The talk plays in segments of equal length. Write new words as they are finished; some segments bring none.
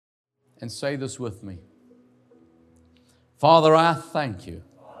And say this with me. Father, I thank you.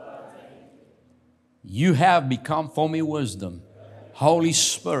 You have become for me wisdom. Holy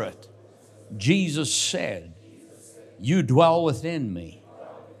Spirit, Jesus said, you dwell within me.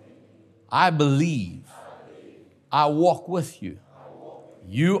 I believe. I walk with you.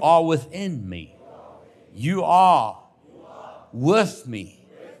 You are within me. You are with me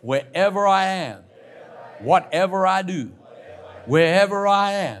wherever I am, whatever I do, wherever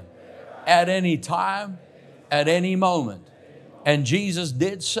I am, at any time, at any moment. And Jesus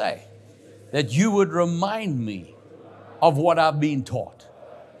did say that you would remind me of what I've been taught.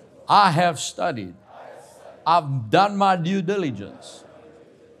 I have studied. I've done my due diligence.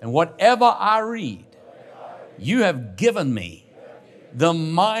 And whatever I read, you have given me the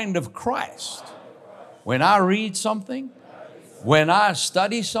mind of Christ. When I read something, when I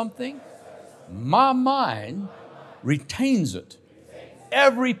study something, my mind retains it.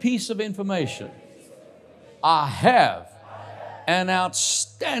 Every piece of information. I have an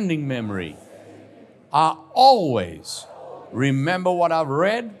outstanding memory. I always remember what I've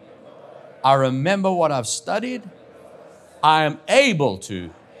read. I remember what I've studied. I am able to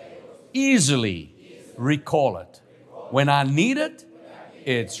easily recall it. When I need it,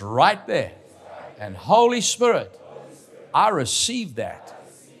 it's right there. And Holy Spirit, I receive that.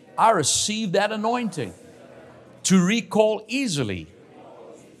 I receive that anointing to recall easily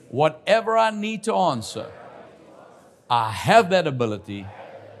whatever I need to answer. I have that ability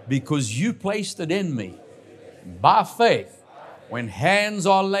because you placed it in me. By faith, when hands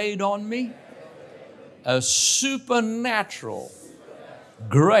are laid on me, a supernatural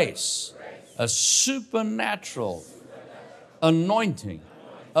grace, a supernatural anointing,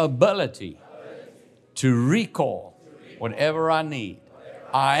 ability to recall whatever I need.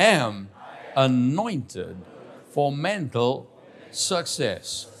 I am anointed for mental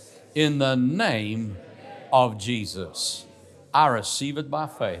success in the name of Jesus. I receive it by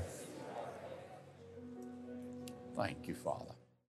faith. Thank you, Father.